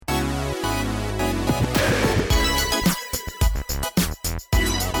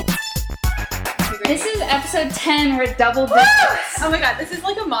episode 10. We're double digits. Oh my god, this is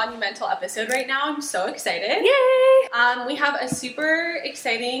like a monumental episode right now. I'm so excited. Yay! We have a super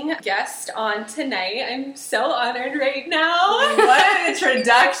exciting guest on tonight. I'm so honored right now. What an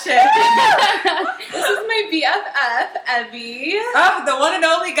introduction. This is my BFF, Evie. Oh, the one and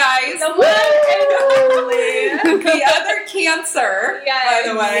only, guys. The one and only. The other Cancer, Yes.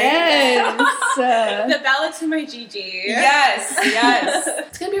 by the way. Yes. The ballad to my Gigi. Yes, yes.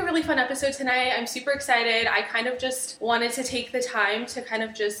 It's gonna be a really fun episode tonight. I'm super excited. I kind of just wanted to take the time to kind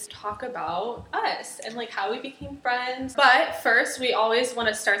of just talk about us and like how we became friends. But first, we always want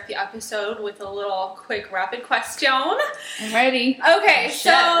to start the episode with a little quick rapid question. I'm ready. Okay,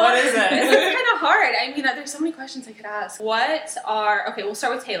 Shit, what is it? This is kind of hard. I mean, there's so many questions I could ask. Okay, we'll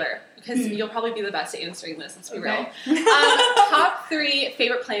start with Taylor. Because you'll probably be the best at answering this, let's be real. Top 3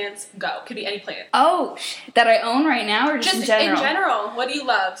 favorite plants, go. Could be any plant. Oh, that I own right now or just in general? In general, what do you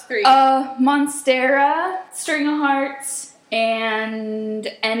love? 3. Monstera, string of hearts, and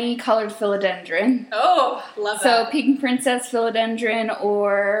any colored philodendron. Oh, love that. So Pink Princess philodendron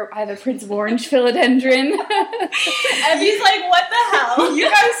or I have a Prince of Orange philodendron. Evie's like, what the hell?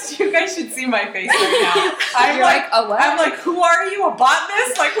 You guys should see my face right now. You're like, oh, what? I'm like, who are you, a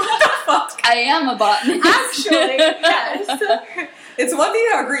botanist? Like, what the fuck? I am a botanist. Actually, yes. It's one thing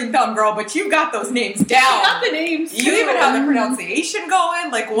to have a green thumb, girl, but you got those names down. I got the names, You even have the pronunciation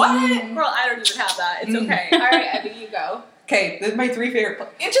going. Like, what? Girl, I don't even have that. It's okay. All right, Evie, you go. Okay, this is my 3 favorite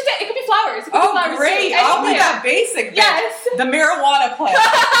plants. It could be flowers. It could be flowers Great. too. I'll Any be that basic bitch. Yes. The marijuana plant.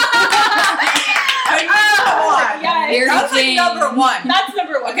 Yes. Very That's like Jane. number 1. That's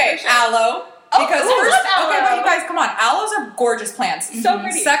number 1. Okay, for sure. aloe. Oh, Because I first, love aloe. okay, but you guys, come on. Aloes are gorgeous plants. So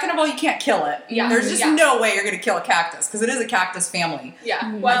pretty. Second of all, you can't kill it. Yeah. There's just Yeah. no way you're going to kill a cactus because it is a cactus family.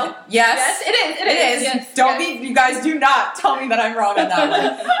 Yeah. Well, Yes. it is. It is. Yes. Don't yes. be. You guys do not tell me that I'm wrong on that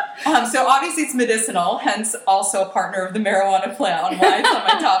one. So obviously it's medicinal, hence also a partner of the marijuana plant on why it's on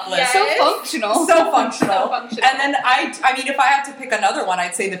my top list. Yes. So functional. So functional. So functional. And then I mean, if I had to pick another one,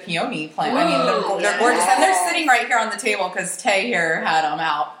 I'd say the peony plant. I mean, they're gorgeous, and they're sitting right here on the table because Tay here had them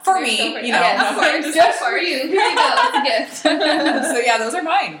out for They're me. so pretty. You know. Yes, of course. Just for you. Here you go. It's a gift. So yeah, those are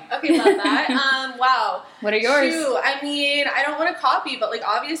mine. Okay, love that. Wow. What are yours? Shoot, I mean, I don't want to copy, but like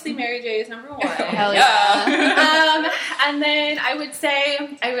obviously Mary J is number 1. Hell yeah. And then I would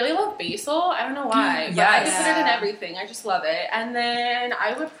say I really love basil. I don't know why, but I Yes. can put it in everything. I just love it. And then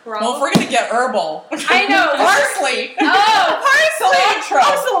I would probably. Well, if we're gonna get herbal, I know. parsley. Oh, Cilantro.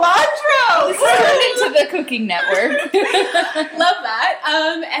 cilantro. This is turned into the cooking network. Love that.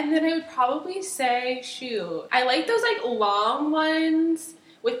 And then I would probably say, shoot, I like those like long ones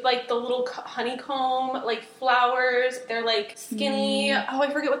with like the little honeycomb like flowers. They're like skinny. Oh, I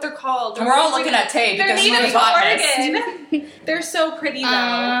forget what they're called. And we're all looking at Tay They're because she's native a to botanist. Oregon. They're so pretty though.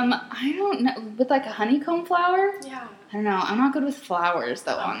 I don't know. With like a honeycomb flower? Yeah. I don't know. I'm not good with flowers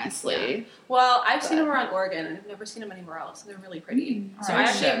though, honestly. Well, I've seen them around Oregon and I've never seen them anywhere else. They're really pretty. So I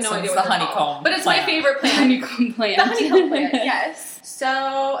actually have no So idea it's what the they're honeycomb called. But it's plant. my favorite plant. Honeycomb plant. The honeycomb plant, yes.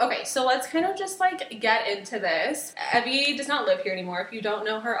 So, okay, so let's kind of just like get into this. Evie does not live here anymore. If you don't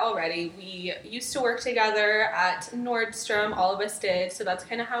know her already, we used to work together at Nordstrom. All of us did. So that's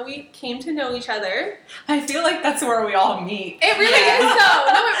kind of how we came to know each other. I feel like that's where we all meet. It really is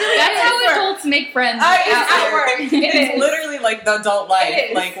though. No, it really That's is. how adults make friends. It's at work. It It's is. literally like the adult life.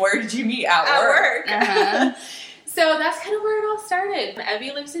 It is. Like, where did you meet at At work? work. Uh-huh. So that's kind of where it all started.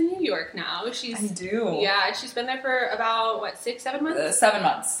 Evie lives in New York now. I She's do. Yeah, she's been there for about, 6-7 months? 7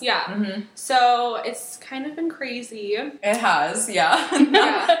 months. Yeah. Mm-hmm. So it's kind of been crazy. It has, yeah.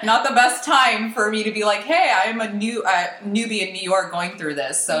 Yeah. Not the best time for me to be like, hey, I'm a newbie in New York going through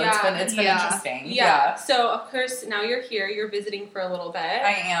this. So it's been Yeah. interesting. Yeah. So of course now you're here. You're visiting for a little bit.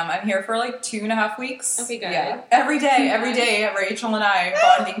 I am. I'm here for like 2.5 weeks. Okay, good. Yeah. Every day, Rachel and I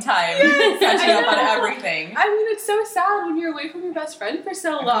bonding time, catching I up on know. everything. I mean, it's so sad when you're away from your best friend for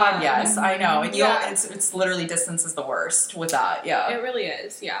so long. God, yes, I know. And you Yeah. know, it's literally distance is the worst with that. Yeah. It really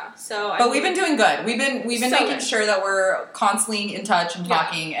is. Yeah. So. But we've been doing good. We've been So making good. sure that we're constantly in touch and Yeah.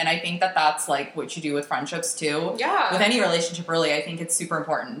 talking, and I think that that's like what you do with friendships too. Yeah. With any relationship, really, I think it's super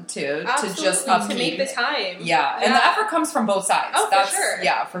important to Absolutely, just to make upkeep. the time. Yeah, and the effort comes from both sides. Oh, for sure.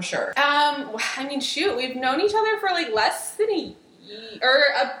 Yeah, for sure. I mean, shoot, we've known each other for like less than a year, or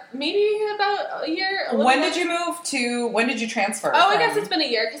maybe about a year. a little When more. did you move to? When did you transfer? Oh, I from- guess it's been a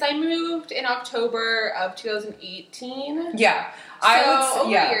year because I moved in October of 2018. Yeah. Over a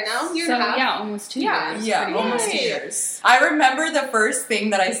year now, year and a half. Yeah, almost 2 Yeah. years. Yeah, pretty almost much. 2 years. I remember the first thing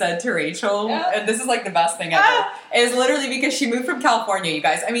that I said to Rachel, and this is like the best thing ever, is literally because she moved from California, you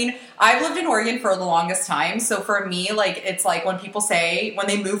guys. I mean, I've lived in Oregon for the longest time, so for me, like, it's like when people say, when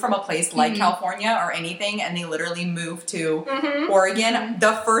they move from a place like California or anything, and they literally move to Oregon,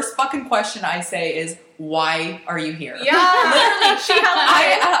 the first fucking question I say is, why are you here? Yeah, literally.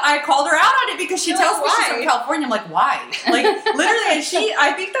 I called her out on it because she You're tells like, me she's why? from California. I'm like, why? Like, literally, and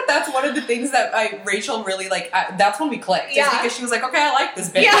I think that's one of the things that Rachel really, like, that's when we clicked. Yeah. Is because she was like, okay, I like this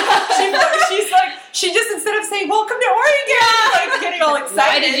bitch. Yeah. She's like, she just, instead of saying, welcome to Oregon, like, getting all excited.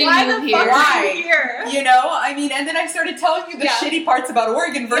 Why did you move here? Why? Here? You know, I mean, and then I started telling you the shitty parts about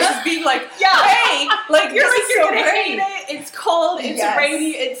Oregon versus being like, Yeah. hey, like, You're this like, is you're so gonna great. hate it. It's cold. It's Yes.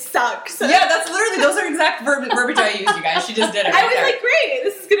 rainy. It sucks. Yeah, that's literally, those are exact verbiage I used, you guys. She just did it. I right was there. like, great.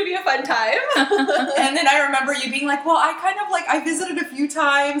 This is gonna be a fun time. And then I remember you being like, well, I kind of like, I visited a few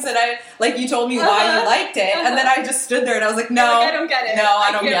times and I, like, you told me why you liked it. And then I just stood there and I was like, no. Like, I don't get it. No,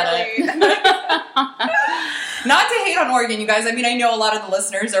 I don't get it. it. Not to hate on Oregon, you guys. I mean, I know a lot of the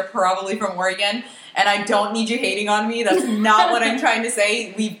listeners are probably from Oregon. And I don't need you hating on me. That's not what I'm trying to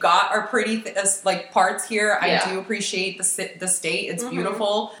say. We've got our pretty like parts here. I do appreciate the state. It's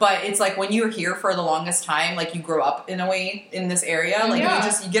beautiful. But it's like when you're here for the longest time, like you grow up in a way in this area, like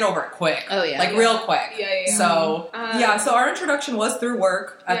you get over it quick. Oh yeah. Like real quick. Yeah. So so our introduction was through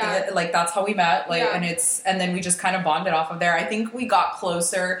work. At the, like that's how we met. Like and then we just kind of bonded off of there. I think we got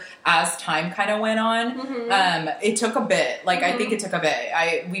closer as time kind of went on. It took a bit. Like I think it took a bit.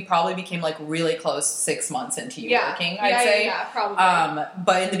 We probably became like really close 6 months into you working, I'd say. Yeah, probably.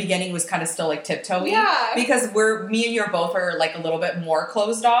 But in the beginning it was kind of still like tiptoeing. Yeah. Because me and you both are like a little bit more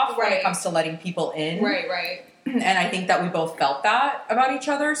closed off when it comes to letting people in. Right. And I think that we both felt that about each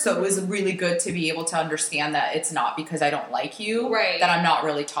other. So it was really good to be able to understand that it's not because I don't like you that I'm not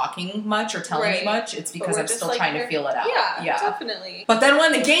really talking much or telling you much. It's because I'm still trying to feel it out. Yeah, definitely. But then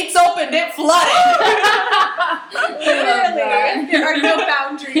when the gates opened, it flooded. Literally. There are no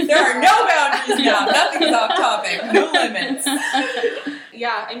boundaries. There are no boundaries now. Nothing's off topic. No limits.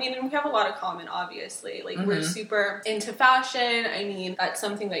 Yeah, I mean, we have a lot of common, obviously. Like, we're super into fashion. I mean, that's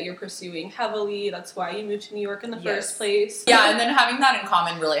something that you're pursuing heavily. That's why you moved to New York in the first place. Yeah, and then having that in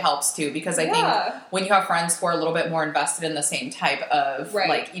common really helps, too, because I think when you have friends who are a little bit more invested in the same type of,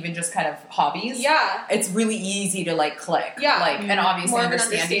 like, even just kind of hobbies, it's really easy to, like, click. Yeah. Like, and obviously More of an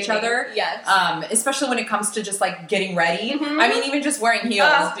understand each other. Yes. Especially when it comes to just, like, getting ready. I mean, even just wearing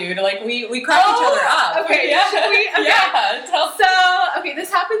heels, dude. Like, we crack each other up. Okay, should we? Okay. Yeah. Okay,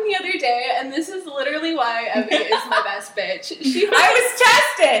 this happened the other day, and this is literally why Evie is my best bitch. I was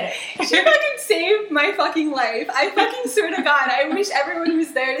tested! She fucking saved my fucking life. I fucking swear to God, I wish everyone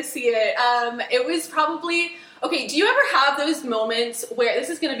was there to see it. It was probably... Okay, do you ever have those moments where,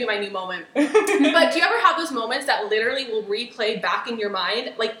 this is going to be my new moment, but do you ever have those moments that literally will replay back in your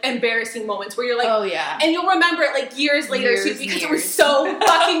mind, like embarrassing moments where you're like, oh yeah, and you'll remember it like years later too, because it was so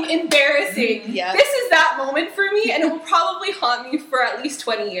fucking embarrassing. Yeah. This is that moment for me, and it will probably haunt me for at least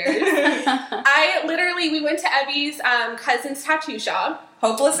 20 years. We went to Evie's cousin's tattoo shop.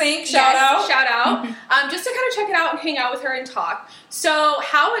 Hopeless Ink, shout out. Just to kind of check it out and hang out with her and talk. So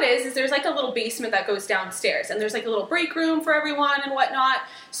how it is there's like a little basement that goes downstairs, and there's like a little break room for everyone and whatnot.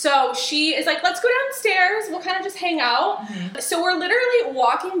 So she is like, let's go downstairs. We'll kind of just hang out. So we're literally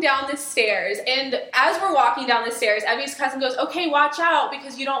walking down the stairs, and as we're walking down the stairs, Evie's cousin goes, okay, watch out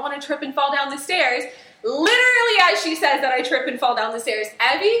because you don't want to trip and fall down the stairs. Literally, as she says that I trip and fall down the stairs,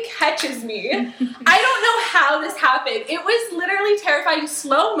 Evie catches me. I don't know how this happened. It was literally terrifying,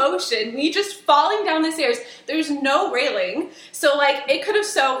 slow motion, me just falling down the stairs. There's no railing. So, like, it could have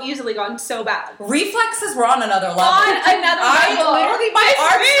so easily gone so bad. Reflexes were on another level. Literally, my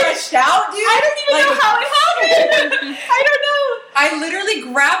arm stretched out, dude. I don't even know how it happened. I don't know. I literally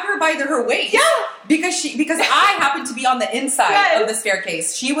grabbed her by her waist. Yeah. Because I happened to be on the inside of the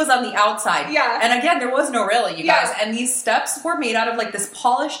staircase. She was on the outside. Yeah. And again, there was no railing, you guys. And these steps were made out of like this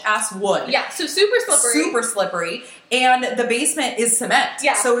polished ass wood. Yeah, so super slippery. And the basement is cement.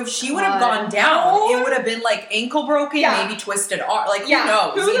 Yeah. So if she would have gone down, it would have been like ankle broken, maybe twisted arm. Like, who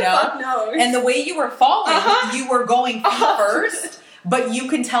knows? Who the fuck knows? And the way you were falling, you were going feet first. But you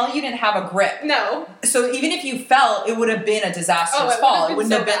can tell you didn't have a grip. No. So even if you fell, it would have been a disastrous fall. It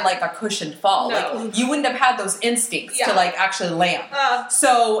wouldn't have been like a cushioned fall. No. Like you wouldn't have had those instincts to like actually land.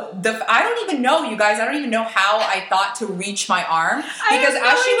 So I don't even know, you guys. I don't even know how I thought to reach my arm because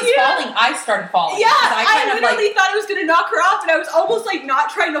as she was falling, I started falling. Yeah, I literally thought I was going to knock her off, and I was almost like not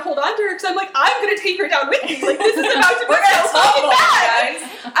trying to hold on to her because I'm like, I'm going to take her down with me. Like this is about to be so fucking bad.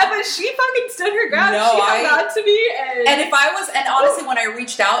 But she fucking stood her ground. No, she held on to me, and honestly, when I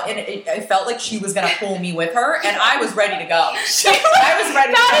reached out, and it felt like she was gonna pull me with her, and I was ready to go. I was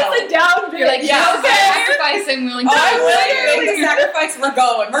ready to go. That is a down bitch. You're like, Yeah, okay, sacrifice, I'm willing to I'm do willing to it. make the sacrifice. We're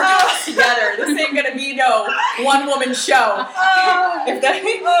going. We're doing this together. This ain't gonna be no one woman show. I think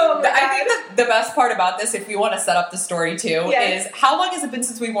that the best part about this, if we want to set up the story too, Yes. is how long has it been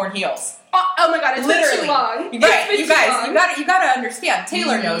since we've worn heels? Oh my god, it's been too long. Right, you guys, you gotta understand.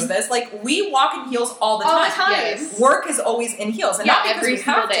 Taylor knows this. Like, we walk in heels all the time. All the time. Yes. Work is always in heels, and not because every we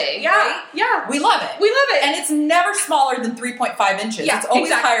single have day. to. Yeah, Right? yeah. We love it. We love it. And it's never smaller than 3.5 inches. Yeah, it's always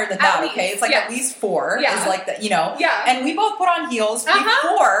exactly. higher than At that, least, okay? It's like yes. at least 4 Yeah. is like that, you know? Yeah. And we both put on heels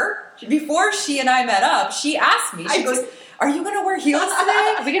before she and I met up. She asked me, she goes, are you gonna wear heels today?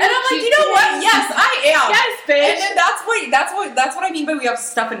 Are we And gonna I'm like, cute you know what? today? Yes, I am. Yes, bitch. And then that's what I mean by we have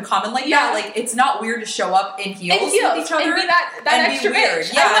stuff in common like Yeah. that. Like, it's not weird to show up in heels, with each other and be that and extra be weird.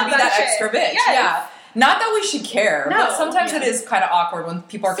 bitch. Yeah, I love and be that shit. extra bitch. Yes. Yeah. Not that we should care, No. but sometimes Yeah. it is kind of awkward when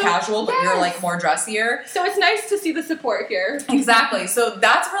people are So, casual, but you're yes. like more dressier. So it's nice to see the support here. Exactly. So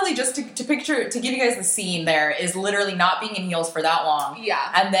that's really just to picture, to give you guys the scene there, is literally not being in heels for that long. Yeah.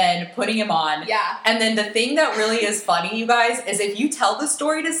 And then putting him on. Yeah. And then the thing that really is funny, you guys, is if you tell the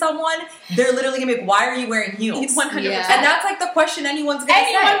story to someone, they're literally going to be like, why are you wearing heels? 100%. Yeah. And that's like the question anyone's going to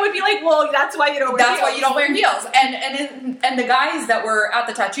say. Anyone would be like, well, that's why you don't wear That's heels. why you don't wear heels. And the guys that were at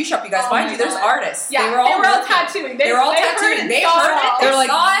the tattoo shop, you guys, Oh mind my you, there's God. artists. Yeah, They were all working. tattooing. They were all heard tattooing. and They saw heard all. it. They were like,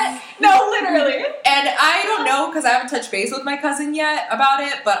 saw it. No, literally. And I don't know, because I haven't touched base with my cousin yet about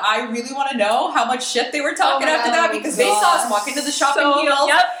it, but I really want to know how much shit they were talking Oh my after God. that, because they saw us walk into the shop in heels.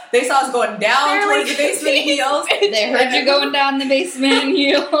 Yep. They saw us going down They're towards like, the basement in heels. They heard you going down the basement in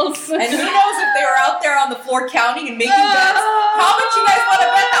heels. And who knows if they were out there on the floor counting and making bets. How much you guys want to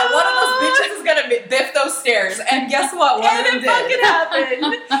bet that one of those bitches is going to biff those stairs? And guess what? One of And them it did. fucking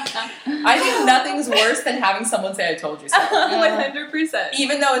happened. I think nothing's worse than having someone say, I told you so. 100%.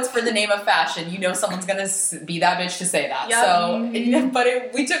 Even though it's for the name of fashion, you know someone's going to be that bitch to say that. Yep. So,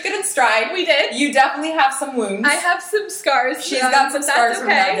 but we took it in stride. We did. You definitely have some wounds. I have some scars. She's got some but scars that's from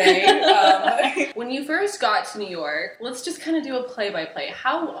that day. When you first got to New York, let's just kind of do a play-by-play.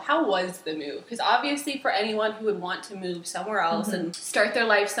 How was the move? Because obviously for anyone who would want to move somewhere else and start their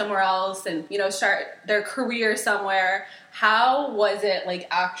life somewhere else and, you know, start their career somewhere, how was it, like,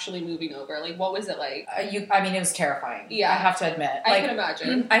 actually moving over? Like, what was it like? I mean, it was terrifying. Yeah. I have to admit. I can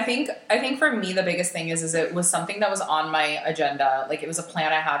imagine. I think for me the biggest thing is it was something that was on my agenda. Like, it was a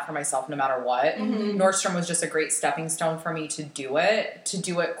plan I had for myself no matter what. Nordstrom was just a great stepping stone for me to do it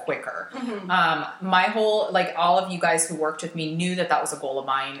quicker. My whole, like, all of you guys who worked with me knew that was a goal of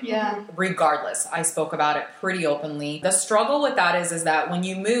mine. Yeah. Regardless, I spoke about it pretty openly. The struggle with that is that when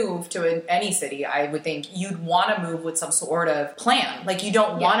you move to any city, I would think you'd want to move with some sort of plan. Like, you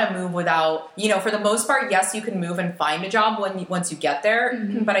don't want to move without, you know, for the most part, yes, you can move and find a job once you get there,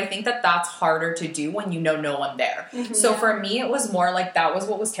 but I think that's harder to do when you know no one there. So for me, it was more like that was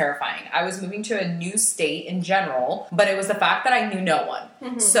what was terrifying. I was moving to a new state in general, but it was the fact that I knew no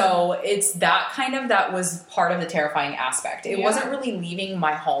one. So it's that was part of the terrifying aspect. It wasn't really leaving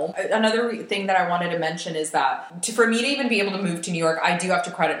my home. Another thing that I wanted to mention is that for me to even be able to move to New York, I do have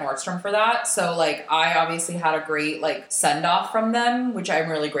to credit Nordstrom for that. So, like, I obviously had a great, like, send-off from them, which I'm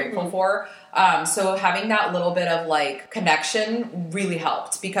really grateful for. So having that little bit of, like, connection really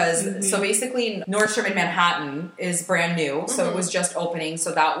helped because so basically Nordstrom in Manhattan is brand new. So it was just opening.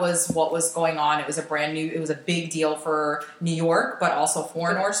 So that was what was going on. It was a big deal for New York, but also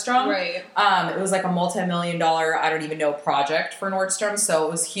for Nordstrom. Right. It was like a multi-million-dollar, I don't even know, project for Nordstrom. So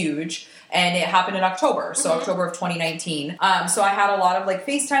it was huge. And it happened in October, so October of 2019. So I had a lot of, like,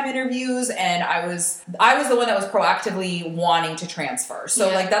 FaceTime interviews, and I was the one that was proactively wanting to transfer. So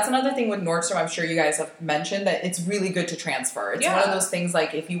like, that's another thing with Nordstrom. I'm sure you guys have mentioned that it's really good to transfer. It's one of those things,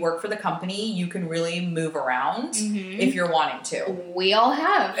 like, if you work for the company, you can really move around if you're wanting to. We all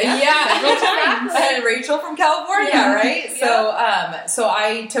have. Yeah. Several times. And Rachel from California, right? So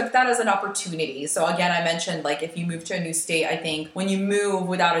I took that as an opportunity. So again, I mentioned, like, if you move to a new state, I think when you move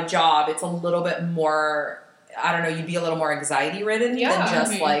without a job, it's a little bit more, I don't know, you'd be a little more anxiety ridden than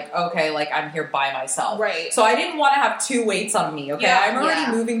just like, okay, like, I'm here by myself. Right. So I didn't want to have two weights on me, okay? I'm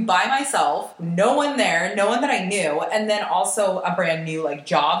already moving by myself, no one there, no one that I knew, and then also a brand new, like,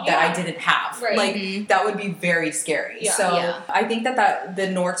 job that I didn't have. Right. Like, that would be very scary. So I think that the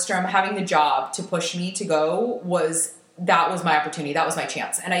Nordstrom, having the job to push me to go was that was my opportunity. That was my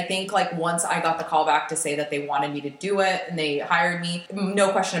chance. And I think like once I got the call back to say that they wanted me to do it and they hired me,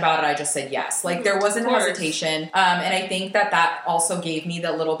 no question about it, I just said yes. Like there wasn't hesitation. And I think that also gave me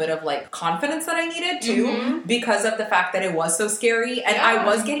the little bit of like confidence that I needed too, because of the fact that it was so scary. And I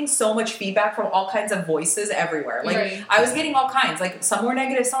was getting so much feedback from all kinds of voices everywhere. Like I was getting all kinds, like some were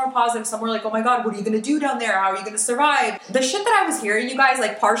negative, some were positive, some were like, oh my God, what are you going to do down there? How are you going to survive? The shit that I was hearing, you guys,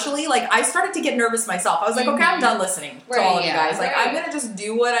 like partially, like I started to get nervous myself. I was like, okay, I'm done listening to all of you guys. Like I'm going to just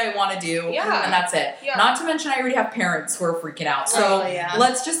do what I want to do and that's it. Not to mention I already have parents who are freaking out. So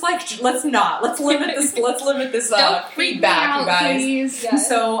let's just like, let's limit this feedback, you guys.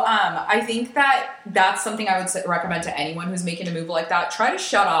 So I think that that's something I would recommend to anyone who's making a move like that. Try to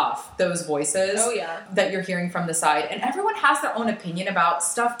shut off those voices that you're hearing from the side. And everyone has their own opinion about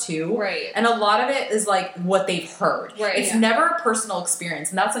stuff too. Right. And a lot of it is like what they've heard. Right. It's never a personal experience.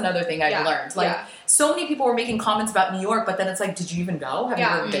 And that's another thing I've learned. Like so many people were making comments about New York, but then it's like, did you even go? Have you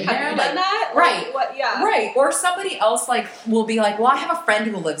ever been there? Have you done that? Right. What? Yeah. Right. Or somebody else like will be like, well, I have a friend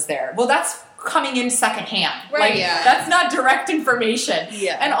who lives there. Well, that's coming in secondhand. Right. Like, that's not direct information.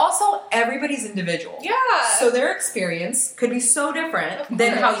 Yeah. And also, everybody's individual. Yeah. So their experience could be so different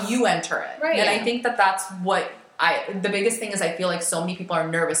than how you enter it. Right. And I think that that's what the biggest thing is I feel like so many people are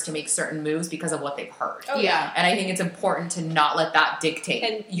nervous to make certain moves because of what they've heard. Oh, yeah. And I think it's important to not let that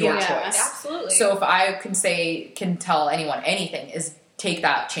dictate your choice. Absolutely. So if I can tell anyone anything is take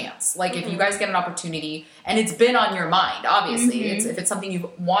that chance. Like if you guys get an opportunity and it's been on your mind, obviously, if it's something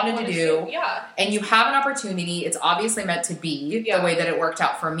you've wanted to do and you have an opportunity, it's obviously meant to be the way that it worked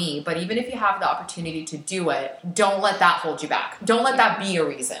out for me. But even if you have the opportunity to do it, don't let that hold you back. Don't let that be a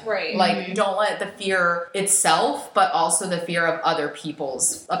reason. Right. Like don't let the fear itself, but also the fear of other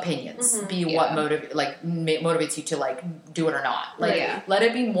people's opinions be what motivates you to like do it or not. Like let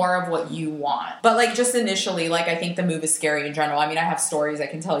it be more of what you want. But like just initially, like I think the move is scary in general. I mean, I have stories I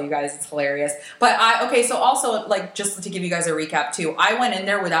can tell you guys. It's hilarious. But so also, like, just to give you guys a recap, too, I went in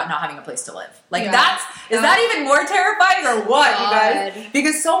there without not having a place to live. Like, is that even more terrifying or what, you guys?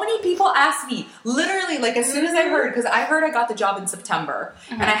 Because so many people asked me, literally, like, as soon as I heard, because I heard I got the job in September,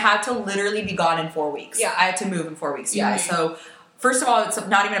 and I had to literally be gone in 4 weeks. Yeah. I had to move in 4 weeks, So first of all, it's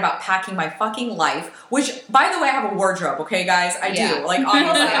not even about packing my fucking life, which, by the way, I have a wardrobe, okay, guys? I do. Like,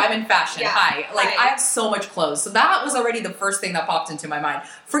 obviously, I'm in fashion. Hi. Like, I have so much clothes. So that was already the first thing that popped into my mind.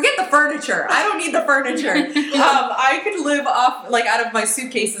 Forget the furniture. I don't need the furniture. I could live off, like, out of my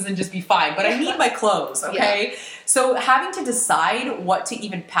suitcases and just be fine. But I need my clothes, okay? So having to decide what to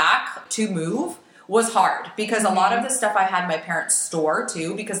even pack to move was hard because a lot of the stuff I had my parents store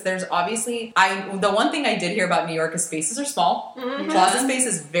too, because there's obviously, the one thing I did hear about New York is spaces are small. Closet space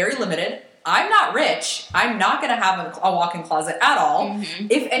is very limited. I'm not rich. I'm not going to have a walk-in closet at all.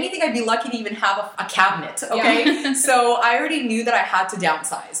 If anything, I'd be lucky to even have a cabinet, okay? So I already knew that I had to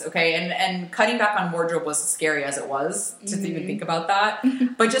downsize, okay? And cutting back on wardrobe was scary as it was to even think about that.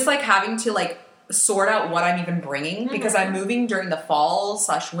 But just like having to like sort out what I'm even bringing because I'm moving during the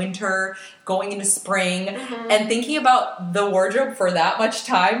fall/winter, going into spring, and thinking about the wardrobe for that much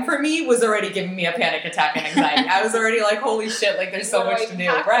time for me was already giving me a panic attack and anxiety. I was already like, holy shit, like there's so much to do,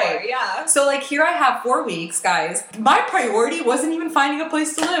 right? Yeah. So like here I have 4 weeks, guys. My priority wasn't even finding a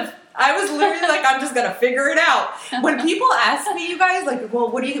place to live. I was literally like, I'm just gonna figure it out. When people ask me, you guys, like,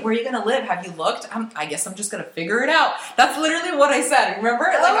 well, where are you gonna live? Have you looked? I guess I'm just gonna figure it out. That's literally what I said. Remember?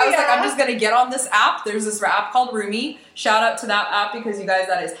 Like, I was like, I'm just gonna get on this app. There's this app called Roomie. Shout out to that app because you guys,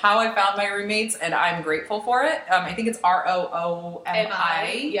 that is how I found my roommates, and I'm grateful for it. I think it's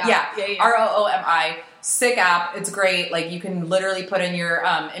ROOMI. Yeah. ROOMI. Sick app. It's great. Like you can literally put in your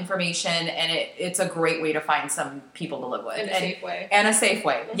information, and it's a great way to find some people to live with. And a safe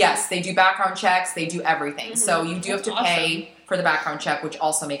way. Yes, they do background checks. They do everything. So you do have to pay for the background check, which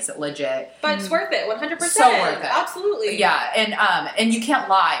also makes it legit. But it's worth it, 100%. So worth it. Absolutely. Yeah, and you can't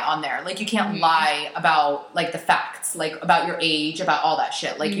lie on there. Like, you can't lie about, like, the facts, like, about your age, about all that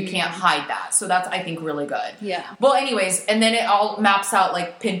shit. Like, you can't hide that. So that's, I think, really good. Yeah. Well, anyways, and then it all maps out,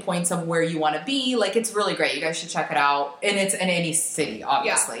 like, pinpoints of where you want to be. Like, it's really great. You guys should check it out. And it's in any city,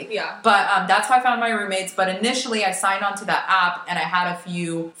 obviously. Yeah. But that's how I found my roommates. But initially, I signed on to that app, and I had a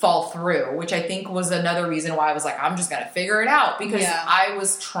few fall through, which I think was another reason why I was like, I'm just going to figure it out. Because I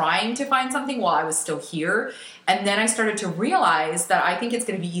was trying to find something while I was still here. And then I started to realize that I think it's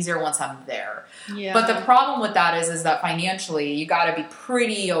going to be easier once I'm there. Yeah. But the problem with that is that financially, you got to be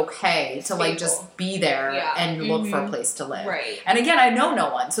pretty okay to like just be there and look for a place to live. Right. And again, I know no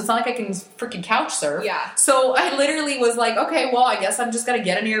one, so it's not like I can freaking couch surf. Yeah. So I literally was like, okay, well, I guess I'm just going to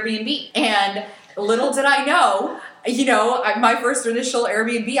get an Airbnb. And little did I know, you know, my first initial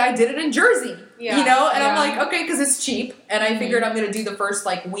Airbnb, I did it in Jersey. Yeah. You know? And I'm Yeah. like, okay, because it's cheap. And I figured I'm going to do the first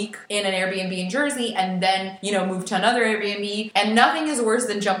like week in an Airbnb in Jersey and then, you know, move to another Airbnb. And nothing is worse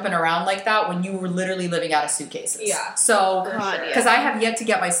than jumping around like that when you were literally living out of suitcases. Yeah. So, God, because I have yet to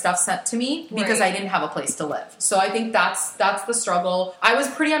get my stuff sent to me because Right. I didn't have a place to live. So I think that's the struggle. I was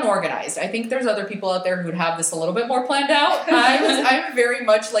pretty unorganized. I think there's other people out there who'd have this a little bit more planned out. I'm very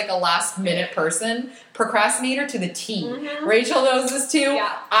much like a last minute person, procrastinator to the T. Mhm. Rachel knows this too. Yeah.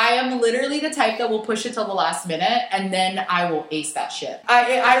 I am literally the type that will push it till the last minute and then I will ace that shit.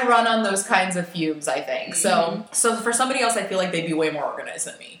 I run on those kinds of fumes, I think. So for somebody else, I feel like they'd be way more organized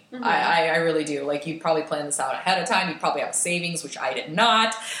than me. Mhm. I really do. Like, you'd probably plan this out ahead of time. You'd probably have savings, which I did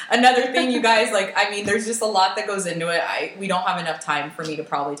not. Another thing, you guys, like, I mean, there's just a lot that goes into it. We don't have enough time for me to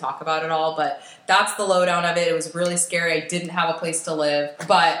probably talk about it all, but that's the lowdown of it. It was really scary. I didn't have a place to live.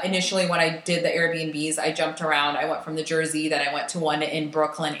 But initially, when I did the Airbnbs, I jumped around. I went from the Jersey, then I went to one in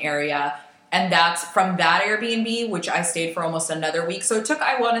Brooklyn area. And that's from that Airbnb, which I stayed for almost another week. So it took,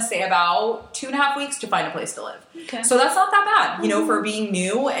 I want to say, about 2.5 weeks to find a place to live. Okay. So that's not that bad, you know, for being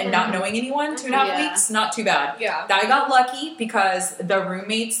new and not knowing anyone. 2.5 Yeah. weeks, not too bad. Yeah. I got lucky because the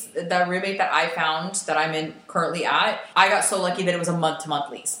roommate that I found that I'm in currently at, I got so lucky that it was a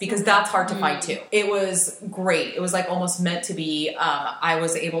month-to-month lease because that's hard to find too. It was great. It was like almost meant to be. I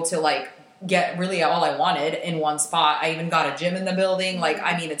was able to like get really all I wanted in one spot. I even got a gym in the building. Like,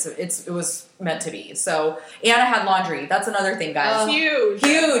 I mean, it was meant to be. So, and I had laundry. That's another thing, guys. Huge.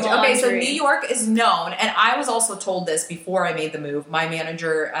 Huge. Okay, so Laundry. New York is known, and I was also told this before I made the move. My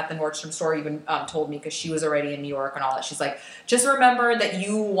manager at the Nordstrom store even told me, because she was already in New York and all that. She's like, just remember that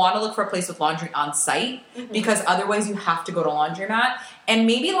you want to look for a place with laundry on site, because otherwise you have to go to laundromat. And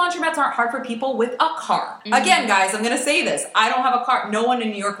maybe laundromats aren't hard for people with a car. Again, guys, I'm going to say this. I don't have a car. No one in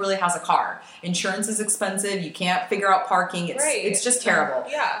New York really has a car. Insurance is expensive. You can't figure out parking. It's just terrible.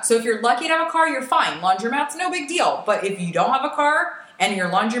 Yeah. So if you're lucky to have a car, you're fine. Laundromat's no big deal. But if you don't have a car and your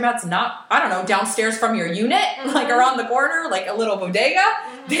laundromat's not, I don't know, downstairs from your unit, like around the corner, like a little bodega,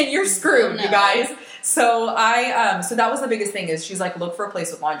 then you're screwed, No. you guys. So so that was the biggest thing, is she's like, look for a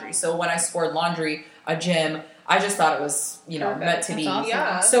place with laundry. So when I scored laundry, a gym, I just thought it was, you know, Perfect. meant to be. That's awesome.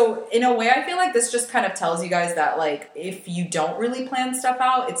 Yeah. So in a way, I feel like this just kind of tells you guys that, like, if you don't really plan stuff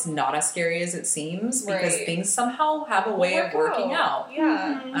out, it's not as scary as it seems, because Right. things somehow have a way of working out.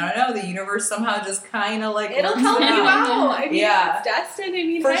 Yeah. I don't know, the universe somehow just kind of like It'll works help it you out. out. I mean, Yeah. it's destined. I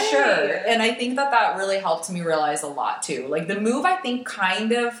mean, For hey. sure. And I think that really helped me realize a lot too. Like, the move, I think,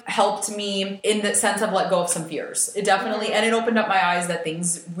 kind of helped me in the sense of let go of some fears. It definitely, and it opened up my eyes that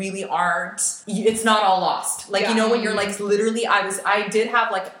things really aren't, it's not all lost. Like, you know, when you're like, literally, I did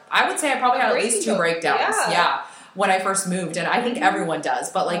have like, I would say I probably had at least 2 breakdowns. Yeah. When I first moved, and I think everyone does,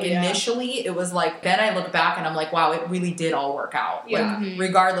 but like initially it was like, then I look back and I'm like, wow, it really did all work out. Yeah. Like,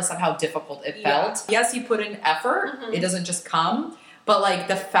 regardless of how difficult it felt. Yes, you put in effort, it doesn't just come, but like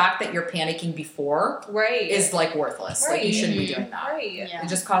the fact that you're panicking before Right. is like worthless. Like, you shouldn't be doing that. Right. Yeah. It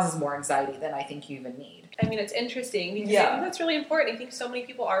just causes more anxiety than I think you even need. I mean, it's interesting because I Yeah. think that's really important. I think so many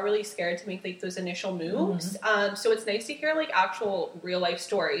people are really scared to make like those initial moves. So it's nice to hear like actual real life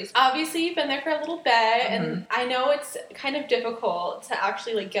stories. Obviously, you've been there for a little bit, and I know it's kind of difficult to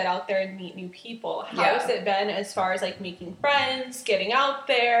actually like get out there and meet new people. How has it been as far as like making friends, getting out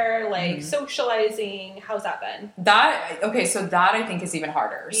there, like socializing? How's that been? So that I think is even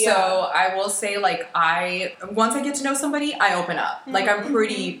harder. Yeah. So I will say, like, once I get to know somebody, I open up. Like, I'm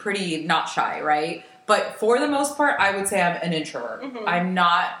pretty not shy, right? But for the most part, I would say I'm an introvert. I'm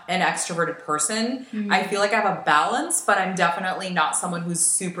not an extroverted person. I feel like I have a balance, but I'm definitely not someone who's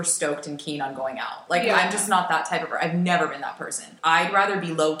super stoked and keen on going out. Like, Yeah. I'm just not that type of, I've never been that person. I'd rather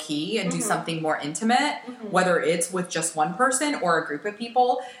be low key and do something more intimate, whether it's with just one person or a group of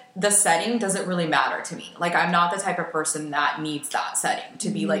people. The setting doesn't really matter to me. Like, I'm not the type of person that needs that setting to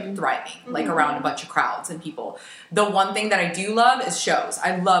be like thriving, like around a bunch of crowds and people. The one thing that I do love is shows.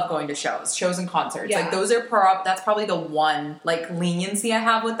 I love going to shows and concerts. Yeah. Like, those are that's probably the one like leniency I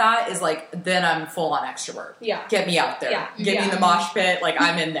have with that, is like, then I'm full on extrovert. Yeah. Get me out there. Yeah. Get me in Yeah. the mosh pit. Like,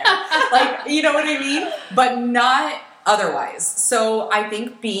 I'm in there. Like, you know what I mean? But not otherwise. So I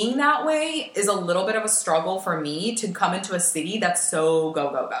think being that way is a little bit of a struggle for me to come into a city that's so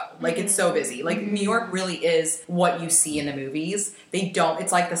go. Like, it's so busy. Like, New York really is what you see in the movies.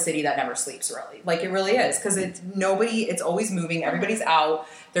 It's like the city that never sleeps, really. Like, it really is. Because it's always moving. Everybody's out.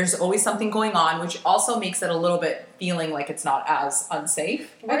 There's always something going on, which also makes it a little bit feeling like it's not as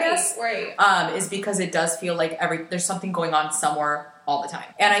unsafe, I guess. Right. Is because it does feel like there's something going on somewhere all the time.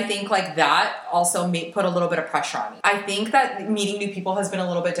 And I think like that also put a little bit of pressure on me. I think that meeting new people has been a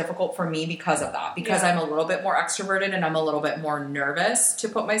little bit difficult for me because of that, because I'm a little bit more extroverted and I'm a little bit more nervous to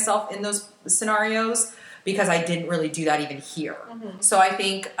put myself in those scenarios, because I didn't really do that even here. So I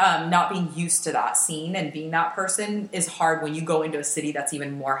think not being used to that scene and being that person is hard when you go into a city that's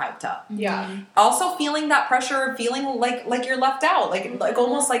even more hyped up. Yeah. Also feeling that pressure, feeling like you're left out, like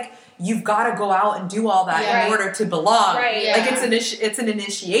almost like you've got to go out and do all that in order to belong. Right. Yeah. Like it's an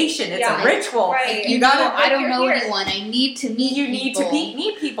initiation. It's a ritual. Right. You gotta. I don't know anyone. I need to meet You people. need to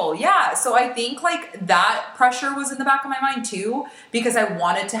meet people. Yeah. So I think like that pressure was in the back of my mind too, because I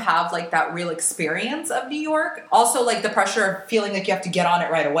wanted to have like that real experience of New York. Also like the pressure of feeling like you have to get on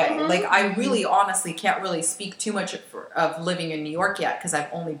it right away. Like I really honestly can't really speak too much of living in New York yet, because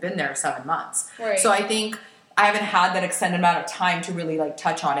I've only been there 7 months. Right. So I think I haven't had that extended amount of time to really like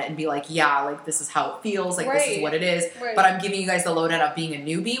touch on it and be like, yeah, like this is how it feels, like this is what it is. Right. But I'm giving you guys the lowdown of being a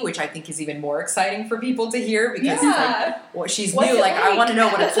newbie, which I think is even more exciting for people to hear, because it's like, well, she's What's new, it like I like? want to know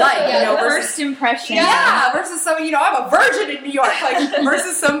what it's like, you know, versus First impression. versus somebody, you know, I'm a virgin in New York, like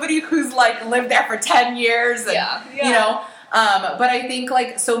versus somebody who's like lived there for 10 years and you know. But I think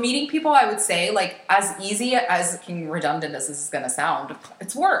like, so meeting people, I would say like as easy as redundant as this is going to sound,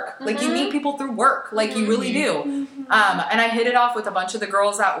 it's work. Like you meet people through work, like you really do. And I hit it off with a bunch of the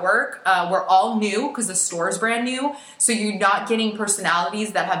girls at work. We're all new because the store is brand new. So you're not getting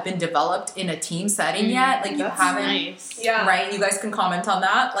personalities that have been developed in a team setting yet. Like you haven't, right? You guys can comment on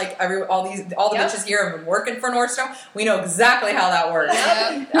that. Like all the bitches here have been working for Nordstrom. We know exactly how that works.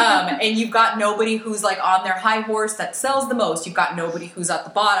 And you've got nobody who's like on their high horse that sells the most. You've got nobody who's at the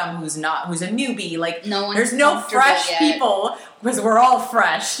bottom who's a newbie. Like there's no fresh people, because we're all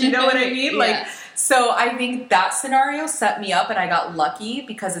fresh. You know what I mean? Like, so I think that scenario set me up, and I got lucky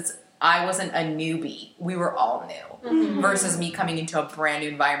because I wasn't a newbie. We were all new. Versus me coming into a brand new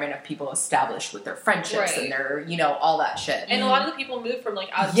environment of people established with their friendships and their, you know, all that shit. And a lot of the people moved from like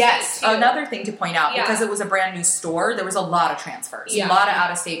out of Yes, state too. another thing to point out, because it was a brand new store, there was a lot of transfers. A lot of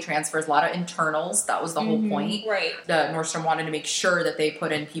out-of-state transfers, a lot of internals. That was the whole point. Right. The Nordstrom wanted to make sure that they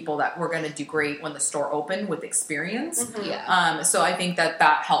put in people that were going to do great when the store opened with experience. So I think that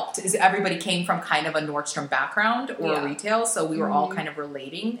helped. Is everybody came from kind of a Nordstrom background or retail, so we were all kind of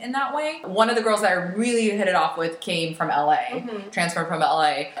relating in that way. One of the girls that I really hit it off with came from LA, transferred from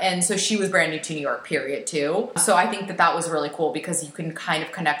LA. And so she was brand new to New York, period, too. So I think that was really cool, because you can kind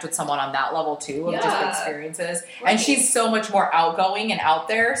of connect with someone on that level, too, of just the experiences. And she's so much more outgoing and out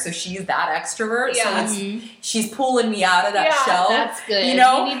there, so she's that extrovert. So she's pulling me out of that shell. That's good. You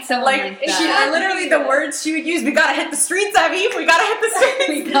know? You need someone like that. She literally, the words she would use, we gotta hit the streets, Evie. We gotta hit the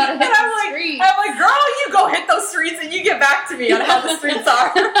streets. I'm like, girl, you go hit those streets and you get back to me on how the streets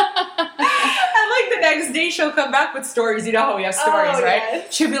are. And like the next day she'll come back with stories. You know how we have stories, right?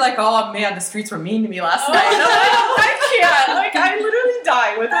 Yes. She'll be like, oh man, the streets were mean to me last night. And I'm like, I can't. Like, I literally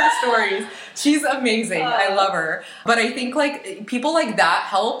die with her stories. She's amazing. I love her. But I think like people like that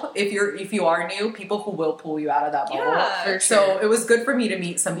help if you are new, people who will pull you out of that bubble. Yeah, for So it was good for me to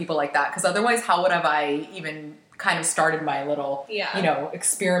meet some people like that, because otherwise how would have I even kind of started my little, you know,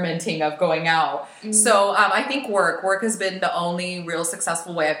 experimenting of going out. So I think work has been the only real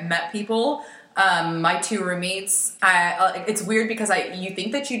successful way I've met people. My two roommates, it's weird because you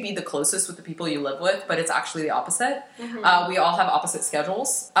think that you'd be the closest with the people you live with, but it's actually the opposite. We all have opposite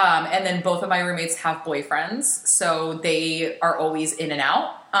schedules. And then both of my roommates have boyfriends, so they are always in and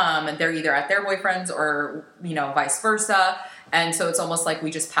out. And they're either at their boyfriends or, you know, vice versa. And so it's almost like we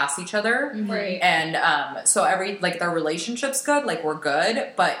just pass each other. Right. And so their relationship's good, like we're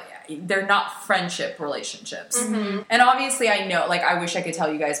good, but they're not friendship relationships. And obviously I know, like, I wish I could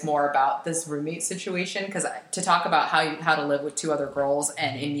tell you guys more about this roommate situation, because to talk about how to live with two other girls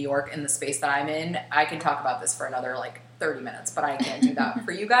and in New York in the space that I'm in, I can talk about this for another like 30 minutes, but I can't do that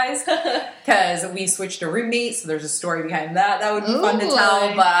for you guys, because we switched a roommate, so there's a story behind that. That would be fun to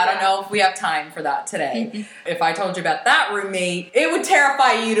tell, but I don't know if we have time for that today. If I told you about that roommate, it would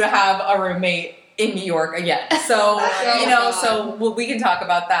terrify you to have a roommate in New York again. So, you know, so we can talk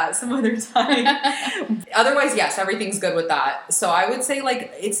about that some other time. Otherwise, yes, everything's good with that. So I would say,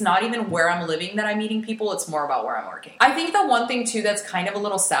 like, it's not even where I'm living that I'm meeting people, it's more about where I'm working. I think the one thing, too, that's kind of a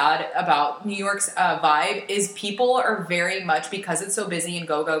little sad about New York's vibe is people are very much, because it's so busy and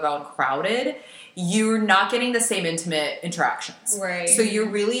go and crowded, you're not getting the same intimate interactions. Right. So you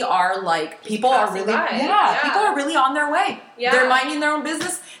really are like, people are really, people are really on their way. Yeah. They're minding their own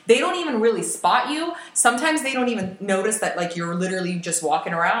business. They don't even really spot you. Sometimes they don't even notice that, like, you're literally just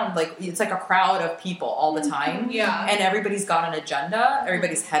walking around. Like, it's like a crowd of people all the time. Yeah. And everybody's got an agenda.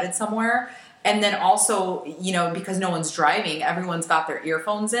 Everybody's headed somewhere. And then also, you know, because no one's driving, everyone's got their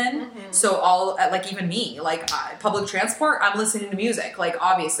earphones in. So all, like even me, like public transport, I'm listening to music. Like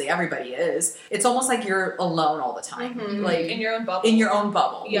obviously everybody is. It's almost like you're alone all the time. Like in your own bubble. In your own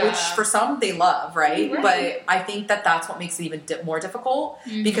bubble, Yeah. which for some they love, right? But I think that that's what makes it even more difficult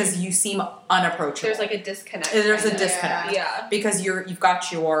because you seem unapproachable. There's like a disconnect. There's a disconnect. Yeah. Because you've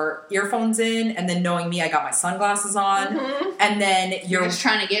got your earphones in, and then knowing me, I got my sunglasses on, and then You're just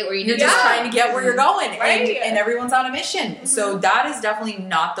trying to get where you need you're to just go. trying to get where you're going, Right. and everyone's on a mission. So that is definitely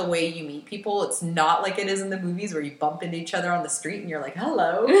not the way you meet people. It's not like it is in the movies where you bump into each other on the street and you're like,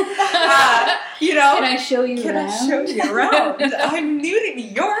 hello. You know? Can I show you Can around? I show you around? I'm new to New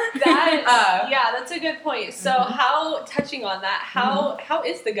York. Yeah, that's a good point. So how, touching on that, how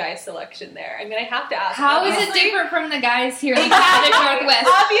is the guy selection there? I mean, I have to ask. How is it obviously- different from the guys here in the Pacific Northwest?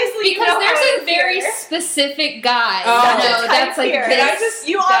 Obviously, you Because know how there's it a is very here. specific guy. Oh. No, that's like Here. this Can I just-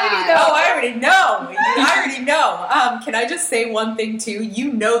 you already guy. know. Oh, I already know. I already know. Can I just say one thing too?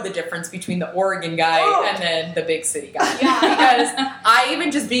 You know the difference between the Oregon guy and then the big city guy. Yeah. Because I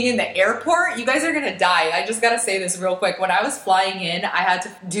even just being in the airport, you guys are gonna die. I just gotta say this real quick. When I was flying in, I had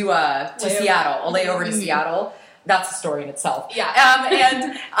to do a layover to Seattle. That's a story in itself. Yeah.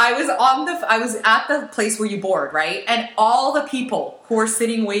 And I was at the place where you board, right? And all the people who are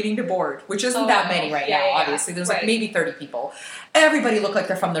sitting waiting to board, which isn't that many now, obviously. There's like maybe 30 people. Everybody looked like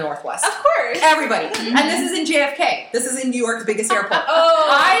they're from the Northwest. Of course. Everybody. And this is in JFK. This is in New York's biggest airport. Oh,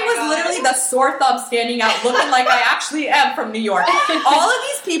 I was literally the sore thumb standing out looking like I actually am from New York. All of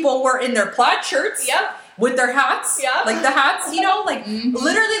these people were in their plaid shirts. Yep. With their hats, like the hats, you know, like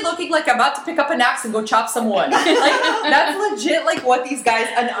literally looking like I'm about to pick up an axe and go chop some wood. Like that's legit, like what these guys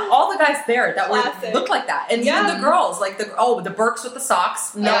and all the guys there that looked like that, and even the girls, like the Birks with the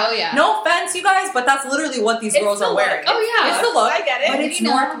socks. No, no offense, you guys, but that's literally what these girls are wearing. Oh yeah, it's the look. I get it. But it's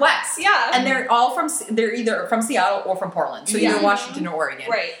Northwest, and they're either from Seattle or from Portland, so either Washington or Oregon,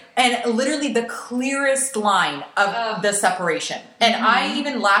 right? And literally the clearest line of the separation. And I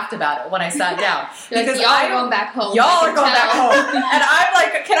even laughed about it when I sat down. Because y'all are going back home. Y'all are going back home. And I'm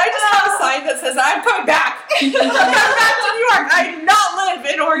like, can I just have a sign that says, I'm coming back. I'm coming back to New York. I do not live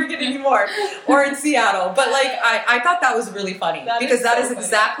in Oregon anymore. Or in Seattle. But like, I thought that was really funny. Because that is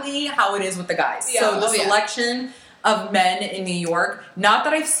exactly how it is with the guys. So the selection of men in New York, not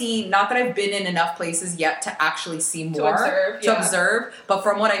that I've been in enough places yet to actually see more, to observe, but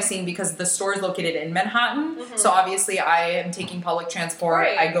from what I've seen, because the store is located in Manhattan, so obviously I am taking public transport,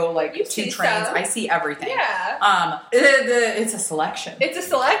 I go like 2 trains, I see everything. It's a selection. It's a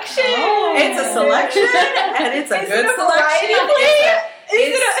selection. It's a selection, and it's a good selection.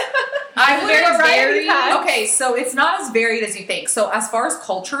 Okay, so it's not as varied as you think. So as far as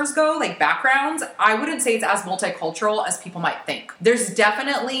cultures go, like backgrounds, I wouldn't say it's as multicultural as people might think. There's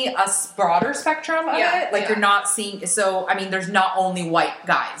definitely a broader spectrum of it. Like you're not seeing, so I mean, there's not only white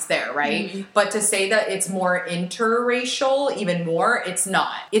guys there, right? But to say that it's more interracial, even more, it's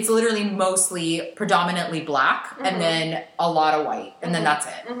not. It's literally mostly predominantly black and then a lot of white. And then that's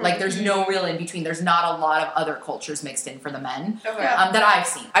it. Like there's no real in between. There's not a lot of other cultures mixed in for the men that I've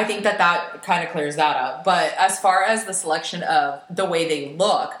seen. I think that kind of clears that up. But as far as the selection of the way they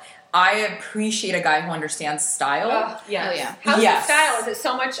look, I appreciate a guy who understands style. How's the style? Is it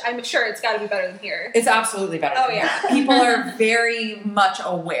so much? I'm sure it's got to be better than here. It's absolutely better than here. People are very much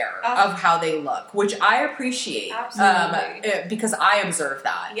aware of how they look, which I appreciate. Absolutely. Because I observe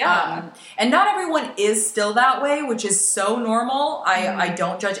that. And not everyone is still that way, which is so normal. I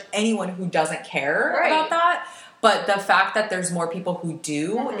don't judge anyone who doesn't care about that. But the fact that there's more people who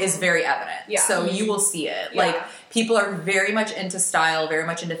do is very evident. So you will see it. Like, people are very much into style, very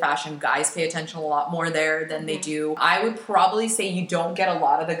much into fashion. Guys pay attention a lot more there than they do. I would probably say you don't get a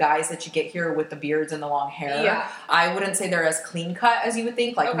lot of the guys that you get here with the beards and the long hair. I wouldn't say they're as clean cut as you would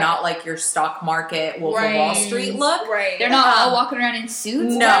think. Like, not like your stock market Wolf of Wall Street look. They're not all walking around in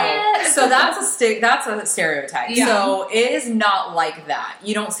suits. No. So that's a stereotype. So it is not like that.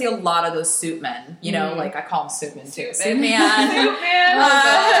 You don't see a lot of those suit men. You know, like I call them suit men too. Suit man.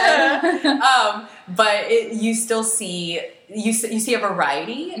 But you still see you see a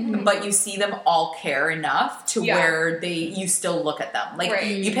variety, but you see them all care enough to where you still look at them. Like,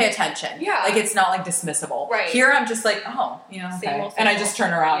 you pay attention. Like, it's not like dismissible. Here, I'm just like, oh, you know, okay. Same old. And I just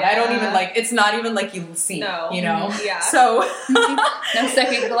turn around. I don't even like, it's not even like you see, you know? So. No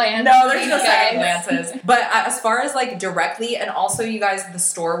second glance. No, there's no second glances. But as far as like directly, and also you guys, the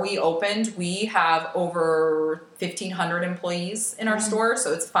store we opened, we have over 1,500 employees in our store.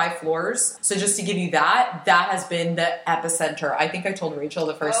 So it's 5 floors. So just to give you that has been the epicenter center. I think I told Rachel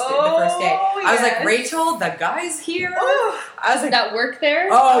the first day. I was like, Rachel, the guy's here. I was like, that work there?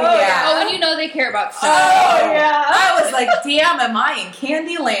 Oh, yeah. Oh, and you know they care about stuff. Oh, yeah. I was like, damn, am I in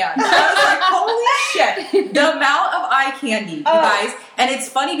Candyland? I was like, holy shit. The amount of eye candy, you guys. And it's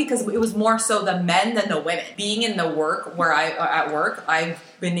funny because it was more so the men than the women. Being in the work where at work, I've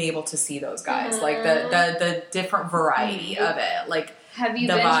been able to see those guys. Like the different variety of it. Like, have you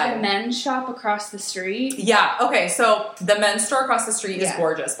been to the men's shop across the street? Yeah. Okay. So the men's store across the street is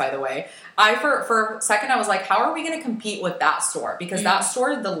gorgeous, by the way. For a second, I was like, how are we going to compete with that store? Because that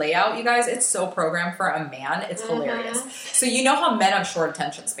store, the layout, you guys, it's so programmed for a man. It's hilarious. So you know how men have short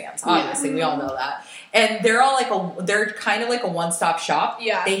attention spans. Obviously, we all know that. And they're all they're kind of like a one-stop shop.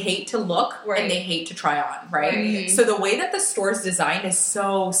 Yeah. They hate to look and they hate to try on, right? So the way that the store's designed is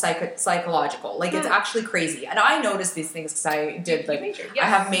so psychological. Like, it's actually crazy. And I noticed these things because I did, like, I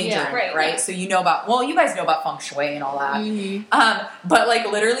have major in it, right? So you know about, well, you guys know about feng shui and all that. But,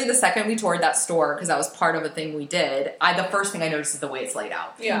 like, literally the second we toured that store, because that was part of a thing we did, the first thing I noticed is the way it's laid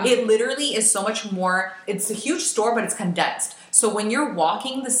out. Yeah. It literally is so much more, it's a huge store, but it's condensed. So when you're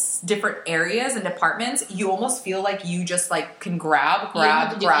walking the different areas and departments, you almost feel like you just like can grab. You don't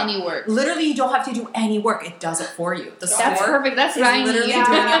have to do any work. Literally, you don't have to do any work. It does it for you. The store That's perfect. That's what I need. Literally doing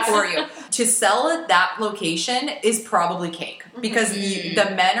it for you. To sell at that location is probably cake because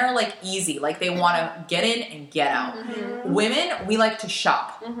the men are like easy. Like they want to get in and get out. Women, we like to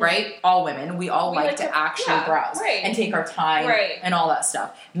shop, right? All women, we like to actually browse and take our time and all that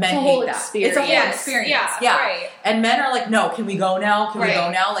stuff. Men hate that. It's a whole experience. Yeah. And men are like, no, can we go now? Can we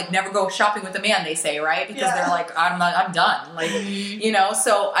go now? Like, never go shopping with a man, they say, right? Because they're like, I'm done. Like, you know,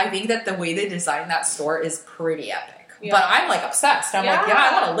 so I think that the way they designed that store is pretty epic. Yeah. But I'm like obsessed. I'm like,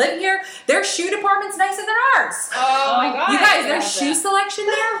 I want to live here. Their shoe department's nicer than ours. Oh my god! You guys, their shoe selection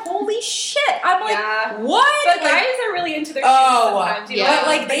there, holy shit! I'm like, what? But guys are really into their shoes sometimes. You know? But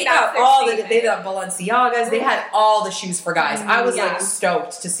like they got all they got Balenciagas. They had all the shoes for guys. I was like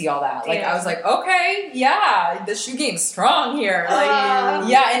stoked to see all that. Like I was like, okay, the shoe game's strong here. Like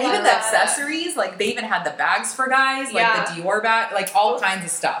and even the accessories. Like they even had the bags for guys, like the Dior bag, like all kinds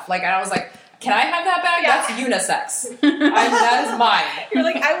of stuff. Like and I was like, can I have that bag? That's unisex. That is mine. You're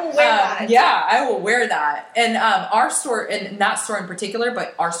like, I will wear that. Yeah, I will wear that. And our store, and that store in particular,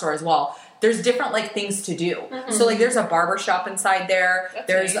 but our store as well, there's different like things to do. So like there's a barber shop inside there.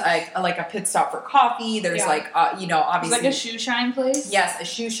 There's like a pit stop for coffee. There's like obviously like a shoe shine place. Yes, a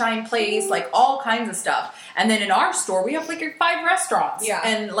shoe shine place, like all kinds of stuff. And then in our store we have like 5 restaurants. Yeah.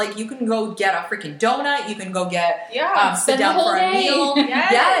 And like you can go get a freaking donut. You can go get sit down for a meal.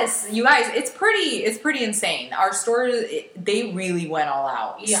 Yes, you guys, it's pretty insane. Our store, they really went all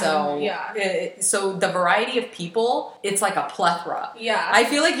out. Yeah. So the variety of people, it's like a plethora. Yeah. I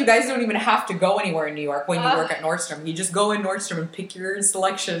feel like you guys don't even have to go anywhere in New York when you work at Nordstrom. You just go in Nordstrom and pick your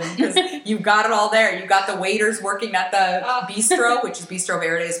selection because you've got it all there. You got the waiters working at the bistro, which is Bistro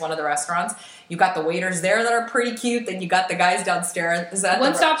Verde, is one of the restaurants. You got the waiters there that are pretty cute. Then you got the guys downstairs.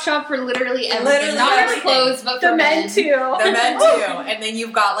 One-stop shop for literally everything. Not for clothes, but for men too. The men too. And then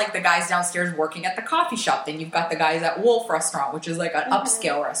you've got like the guys downstairs working at the coffee shop. Then you've got the guys at Wolf Restaurant, which is like an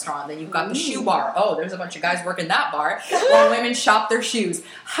upscale restaurant. Then you've got the shoe bar. Oh, there's a bunch of guys working that bar while women shop their shoes.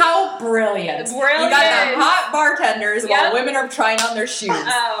 How brilliant. You got the hot bartenders while women are trying on their shoes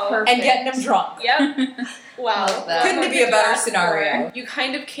and getting them drunk. Yep. Wow. Couldn't it be a better scenario? You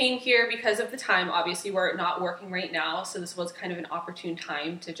kind of came here because of the time. Obviously, we're not working right now, so this was kind of an opportune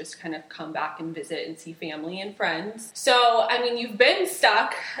time to just kind of come back and visit and see family and friends. So, I mean, you've been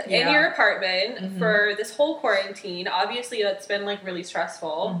stuck in your apartment for this whole quarantine. Obviously, that's been like really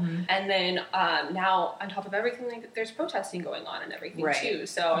stressful. And then now, on top of everything, like, there's protesting going on and everything too.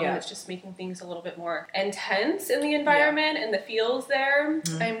 So, I mean, it's just making things a little bit more intense in the environment and the feels there,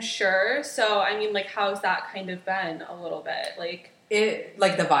 I'm sure. So, I mean, like, how's that kind of been a little bit like it,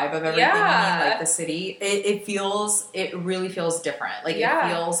 like the vibe of everything, like the city, it really feels different. Like it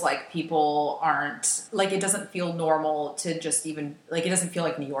feels like people aren't, like it doesn't feel normal to just even, like it doesn't feel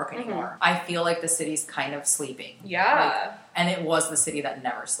like New York anymore. I feel like the city's kind of sleeping. Yeah. And it was the city that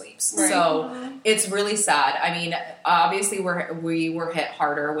never sleeps. Right. So it's really sad. I mean, obviously we were hit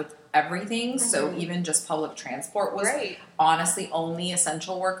harder with everything. So even just public transport was honestly only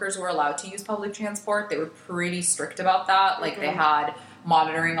essential workers were allowed to use public transport. They were pretty strict about that. Like they had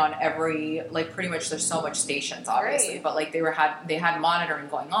monitoring on every, like, pretty much there's so much stations, obviously, Right. but like they had monitoring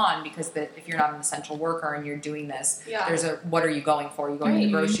going on because if you're not an essential worker and you're doing this, there's what are you going for? Are you going to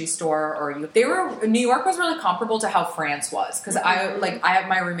the grocery store, or New York was really comparable to how France was, because I have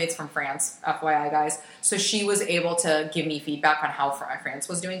my roommates from France, FYI guys, so she was able to give me feedback on how France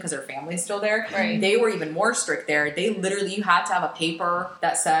was doing because her family's still there. Right. They were even more strict there. They literally, you had to have a paper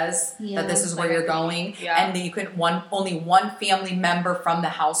that says that this is where you're going, and that you can only one family member from the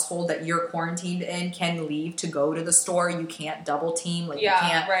household that you're quarantined in can leave to go to the store. You can't double team, like you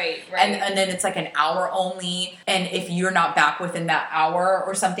can't. Right. And then it's like an hour only, and if you're not back within that hour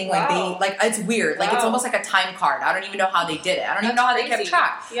or something, like it's weird. Like it's almost like a time card. I don't even know how they did it. I don't even know how they kept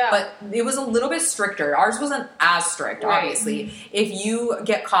track. Yeah. But it was a little bit stricter. Ours wasn't as strict, obviously. If you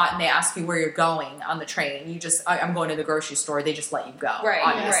get caught and they ask you where you're going on the train, you just, I'm going to the grocery store, they just let you go. Right.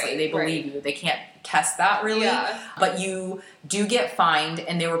 Honestly, they believe you. They can't test that really. But you do get fined,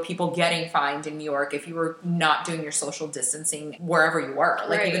 and there were people getting fined in New York if you were not doing your social distancing wherever you were.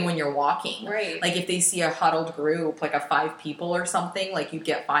 Like even when you're walking. Right. Like if they see a huddled group, like of 5 people or something, like you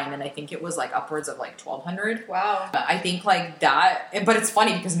get fined, and I think it was like upwards of like $1,200. Wow. I think like that, but it's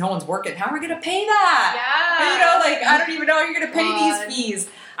funny because no one's working. How are we going to pay that? Yeah. You know, like I don't even know how you're going to pay these fees.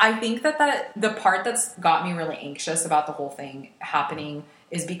 I think that the part that's got me really anxious about the whole thing happening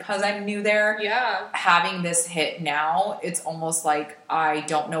is because I'm new there. Yeah. Having this hit now, it's almost like I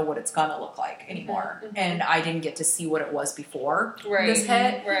don't know what it's gonna look like anymore. Mm-hmm. And I didn't get to see what it was before Right. this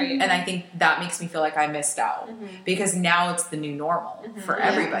hit. Right. And I think that makes me feel like I missed out. Mm-hmm. Because now it's the new normal for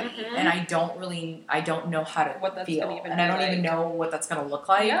everybody. Mm-hmm. And I don't know how to What that's feel. gonna even And I be don't even like. know what that's gonna look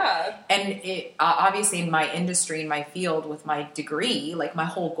like. Yeah. And it obviously in my industry, in my field, with my degree, like my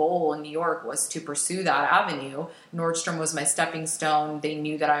whole goal in New York was to pursue that avenue. Nordstrom was my stepping stone. They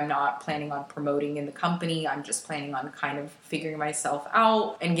knew that I'm not planning on promoting in the company. I'm just planning on kind of figuring myself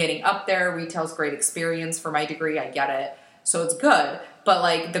out and getting up there. Retail's great experience for my degree. I get it. So it's good. But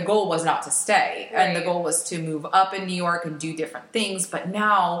like the goal was not to stay. Right. And the goal was to move up in New York and do different things. But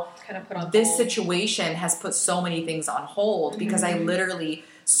now Kind of put on this hold. situation has put so many things on hold because I literally,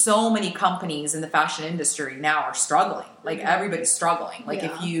 so many companies in the fashion industry now are struggling. Like everybody's struggling. Like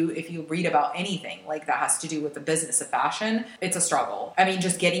if you read about anything like that has to do with the business of fashion, it's a struggle. I mean,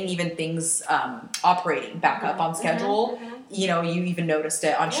 just getting even things operating back up on schedule. You know, you even noticed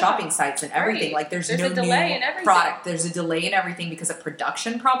it on shopping sites and everything. Right. Like there's a no delay new in everything. product. There's a delay in everything because of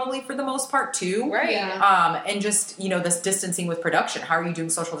production, probably for the most part too. Right. Yeah. And just, you know, this distancing with production. How are you doing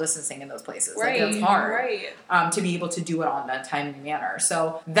social distancing in those places? Right. Like, it's hard. Right. To be able to do it on a timely manner.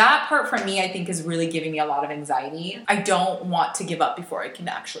 So that part for me, I think, is really giving me a lot of anxiety. I don't want to give up before I can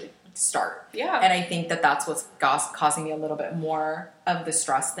actually start. Yeah. And I think that that's what's causing me a little bit more of the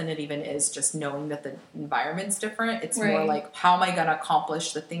stress than it even is just knowing that the environment's different. It's more Right. like, how am I going to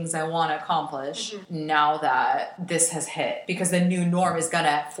accomplish the things I want to accomplish now that this has hit? Because the new norm is going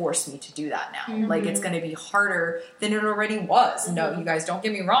to force me to do that now. Like, it's going to be harder than it already was. No, you guys, don't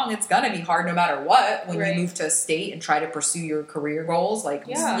get me wrong. It's going to be hard no matter what when Right. you move to a state and try to pursue your career goals. Like,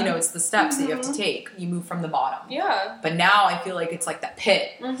 Yeah. you know, it's the steps that you have to take. You move from the bottom. Yeah. But now I feel like it's like that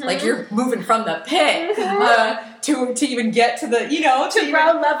pit. Like you're moving from the pit to even get to the, you know, to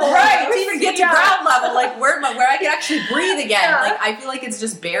ground level. Right, to even get to Yeah. ground level. Like where I can actually breathe again. Yeah. Like I feel like it's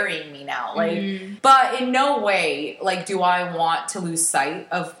just burying me now. Like, but in no way, like, do I want to lose sight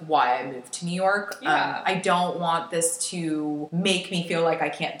of why I moved to New York. Yeah. I don't want this to make me feel like I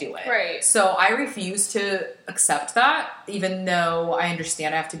can't do it. Right. So I refuse to accept that, even though I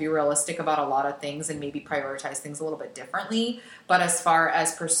understand I have to be realistic about a lot of things and maybe prioritize things a little bit differently. But as far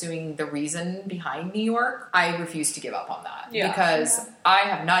as pursuing the reason behind New York, I refuse to give up on that. Yeah. Because I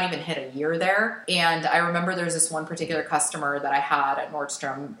have not even hit a year there. And I remember there's this one particular customer that I had at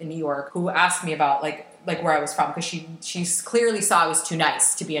Nordstrom in New York who asked me about like where I was from, because she clearly saw I was too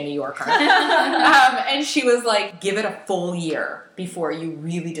nice to be a New Yorker. And she was like, give it a full year before you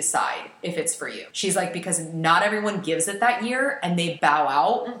really decide if it's for you. She's like, because not everyone gives it that year and they bow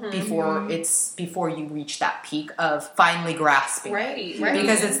out before you reach that peak of finally grasping Right, it. right.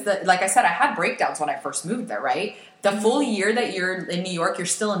 Because it's like I said, I had breakdowns when I first moved there, right? The full year that you're in New York, you're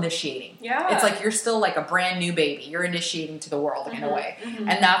still initiating. Yeah. It's like you're still like a brand new baby. You're initiating to the world in a way.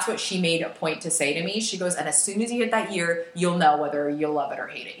 And that's what she made a point to say to me. She goes, and as soon as you hit that year, you'll know whether you'll love it or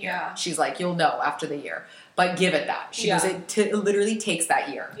hate it. Yeah. She's like, you'll know after the year. But give it that. She Yeah. goes, it literally takes that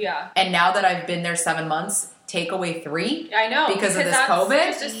year. Yeah. And now that I've been there 7 months, take away 3. I know. Because of this that's COVID?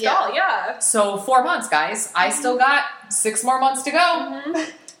 Just a stall. Yeah. So 4 months, guys. I still got 6 more months to go.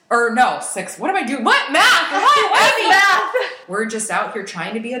 Or no, 6. What am I doing? What? Math! What? Evie? Math. We're just out here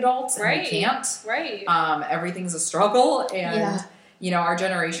trying to be adults and Right. we can't. Right. Everything's a struggle and our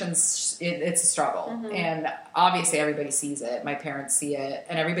generations, it's a struggle. And obviously everybody sees it. My parents see it.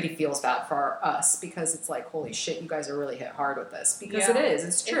 And everybody feels bad for us because it's like, holy shit, you guys are really hit hard with this. Because it is.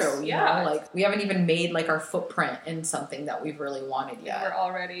 It's true. You know, like, we haven't even made, like, our footprint in something that we've really wanted yet. We're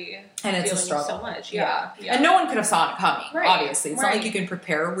already and it's a struggle. So much. Yeah. And no one could have saw it coming, right. obviously. It's not like you can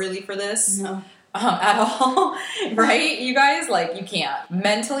prepare really for this. No. At all, right? You guys, like, you can't.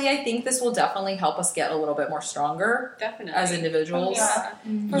 Mentally, I think this will definitely help us get a little bit more stronger. Definitely. As individuals.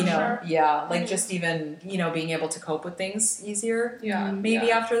 For sure. Like, just even, being able to cope with things easier.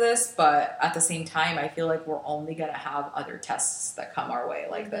 Maybe after this, but at the same time, I feel like we're only going to have other tests that come our way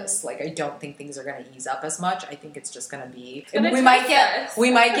like this. Like, I don't think things are going to ease up as much. I think it's just going to be... We might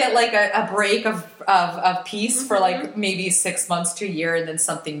get like a break of peace for like maybe 6 months to a year, and then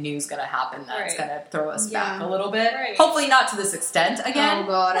something new is going to happen that's going to throw us back a little bit. Right. Hopefully not to this extent again. Oh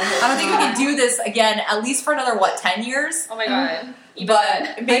God, I don't think we can do this again at least for another 10 years. Oh my God.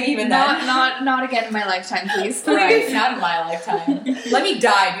 But maybe even then. Not again in my lifetime, please. Right, not in my lifetime. Let me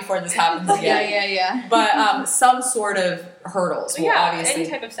die before this happens again. Yeah. But some sort of hurdles will obviously any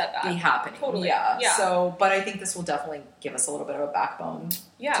type of setback be happening. Totally. Yeah. So, but I think this will definitely give us a little bit of a backbone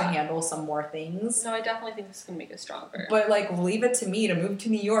to handle some more things. No, I definitely think this is going to make us stronger. But like, leave it to me to move to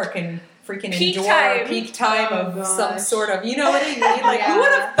New York and freaking endure peak time of some sort of, you know what I mean? Like, who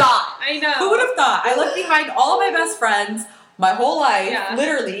would have thought? I know. Who would have thought? I left behind all my best friends my whole life,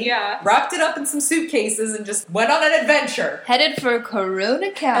 literally, wrapped it up in some suitcases and just went on an adventure. Headed for Corona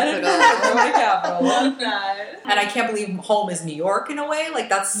capital. Love that. And I can't believe home is New York in a way. Like,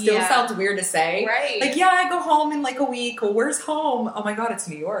 that still sounds weird to say. Right. Like, I go home in like a week. Well, where's home? Oh my God, it's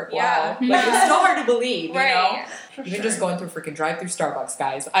New York. Yeah. Wow. Like, it's still hard to believe, you know? For Even just going through freaking drive-through Starbucks,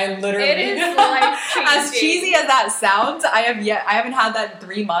 guys. I literally... It is life-changing. As cheesy as that sounds, I haven't had that in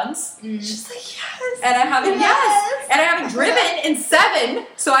 3 months. Just like, yes. And I haven't, and I haven't driven in 7.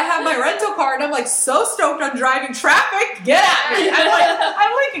 So I have my rental car, and I'm like so stoked on driving traffic. Get at me!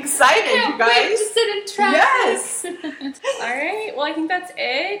 I'm like excited, you guys. Wait to sit in traffic. Yes. All right. Well, I think that's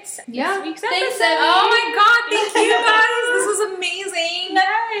it. Yeah. This week's Thanks, episode. Emmy. Oh my God! Thank you guys. This was amazing.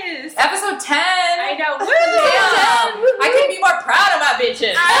 Yes. Episode 10. I know. Woo! I couldn't be more proud of my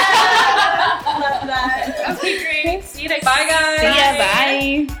bitches. Love that. Okay, great. See you next. Bye, guys.